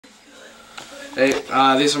Hey,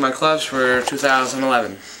 these are my clubs for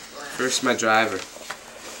 2011. First, my driver.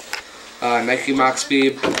 Nike Mach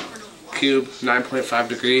Speed Cube 9.5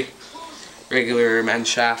 degree regular men's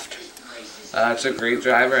shaft. It's a great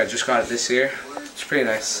driver. I just got it this year. It's pretty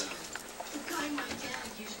nice.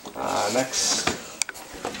 Next,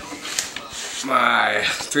 my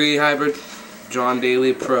 3 hybrid John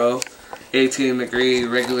Daly Pro 18 degree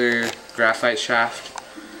regular graphite shaft.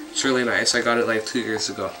 It's really nice. I got it like 2 years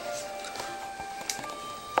ago.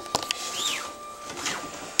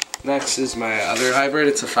 Next is my other hybrid.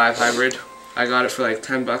 It's a 5 hybrid. I got it for like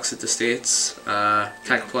 $10 at the States.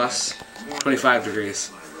 Tech Plus, 25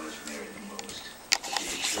 degrees.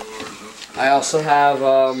 I also have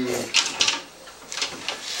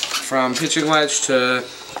from pitching wedge to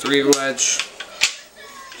 3 wedge,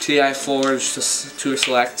 TI forged to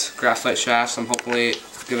select graphite shafts. I'm hopefully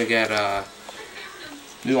gonna get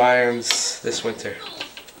new irons this winter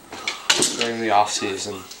during the off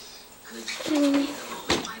season.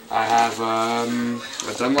 I have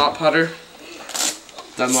a Dunlop putter,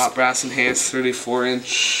 Dunlop Brass Enhanced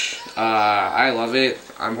 34-inch. I love it.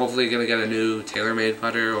 I'm hopefully going to get a new TaylorMade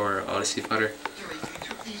putter or Odyssey putter.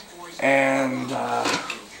 And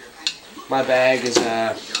my bag is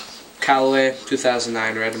a Callaway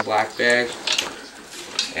 2009 red and black bag.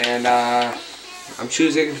 And I'm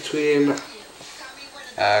choosing between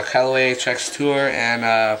Callaway HX Tour and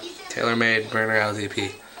TaylorMade Burner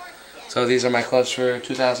LDP. So these are my clubs for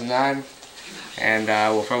 2009, and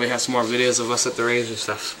we'll probably have some more videos of us at the range and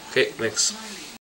stuff. Okay, thanks.